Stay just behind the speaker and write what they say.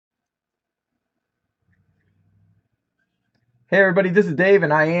Hey everybody, this is Dave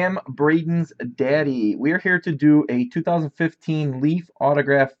and I am Braden's daddy. We are here to do a 2015 Leaf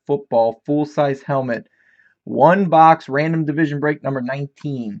Autograph Football full-size helmet. One box random division break number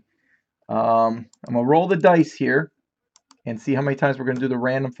 19. I'm going to roll the dice here and see how many times we're going to do the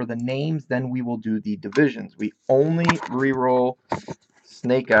random for the names. Then we will do the divisions. We only re-roll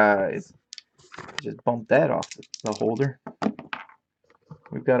Snake Eyes. Just bump that off the holder.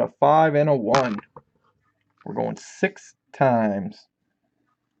 We've got a 5 and a 1. We're going 6 times.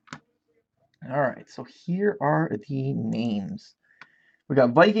 Alright, so here are the names. We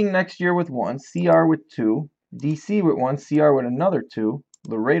got Viking next year with 1, CR with 2, DC with 1, CR with another 2,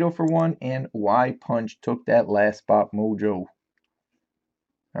 Laredo for 1, and Y Punch took that last spot mojo.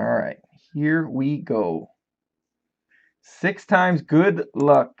 Alright, here we go. 6 times, good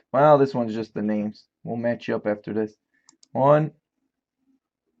luck. Well, this one's just the names. We'll match you up after this. 1,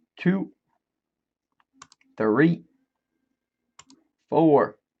 2, 3,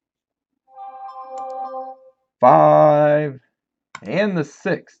 4, 5, and the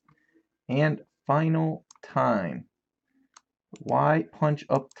 6th. And final time. Y Punch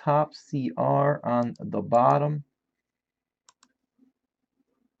up top, CR on the bottom.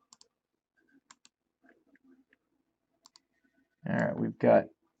 Alright, we've got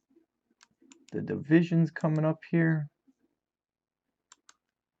the divisions coming up here.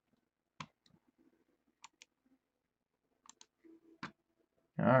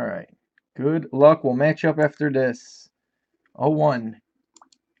 Alright, good luck. We'll match up after this. 1,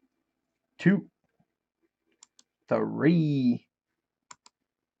 2, 3,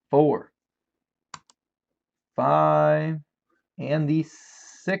 4, 5, and the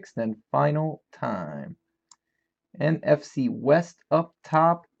 6th and final time. NFC West up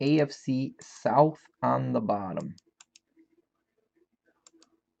top, AFC South on the bottom.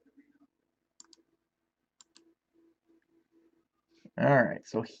 Alright,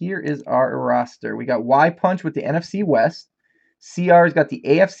 so here is our roster. We got Y Punch with the NFC West. CR's got the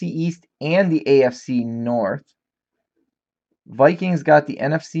AFC East and the AFC North. Vikings got the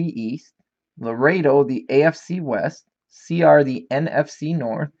NFC East. Laredo, the AFC West. CR, the NFC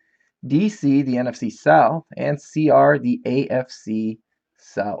North. DC, the NFC South. And CR, the AFC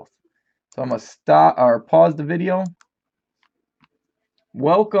South. So I'm going to stop or pause the video.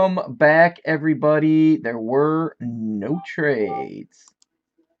 Welcome back, everybody. There were no trades.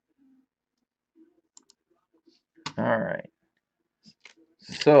 All right.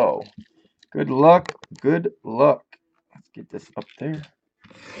 So, good luck. Good luck. Let's get this up there.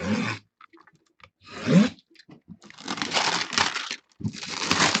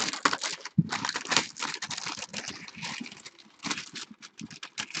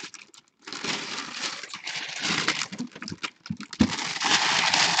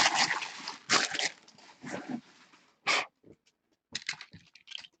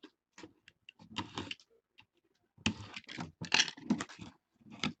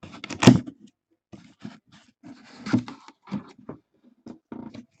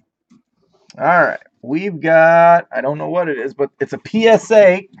 All right, we've got, I don't know what it is, but it's a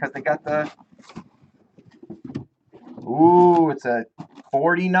PSA because they got the, ooh, it's a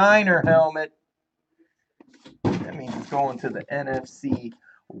 49er helmet. That means it's going to the NFC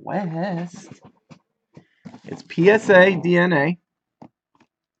West. It's PSA DNA.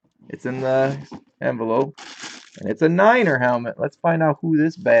 It's in the envelope. And it's a Niner helmet. Let's find out who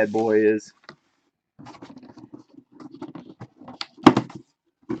this bad boy is.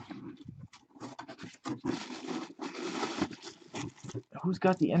 Who's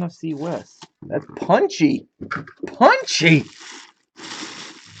got the NFC West? That's Punchy. Punchy!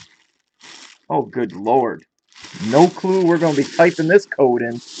 Oh, good lord. No clue. We're going to be typing this code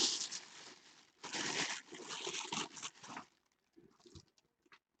in.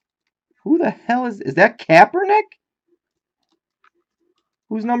 Who the hell is that Kaepernick?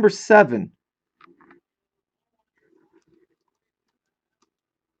 Who's number 7?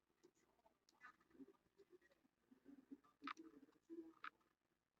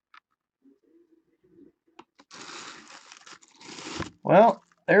 Well,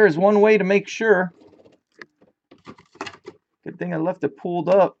 there is one way to make sure. Good thing I left it pulled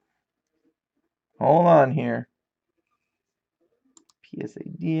up. Hold on here. PSA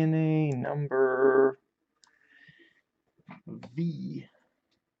DNA number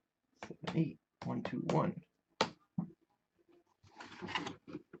V78121.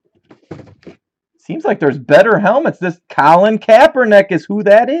 Seems like there's better helmets. This Colin Kaepernick is who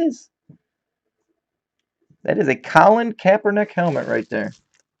that is. That is a Colin Kaepernick helmet right there.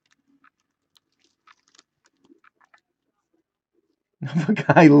 Another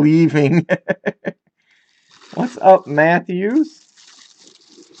guy leaving. What's up, Matthews?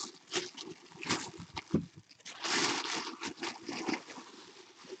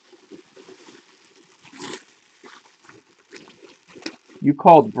 You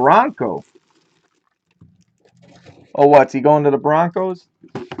called Bronco. Oh, what's he going to the Broncos?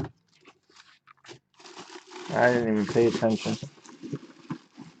 I didn't even pay attention.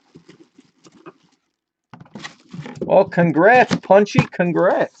 Well, congrats, Punchy.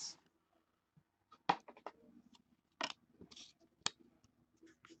 Congrats.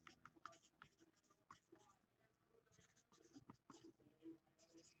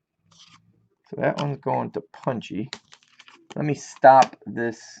 So that one's going to Punchy. Let me stop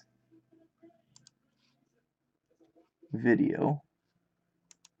this video.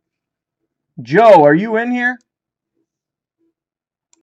 Joe, are you in here?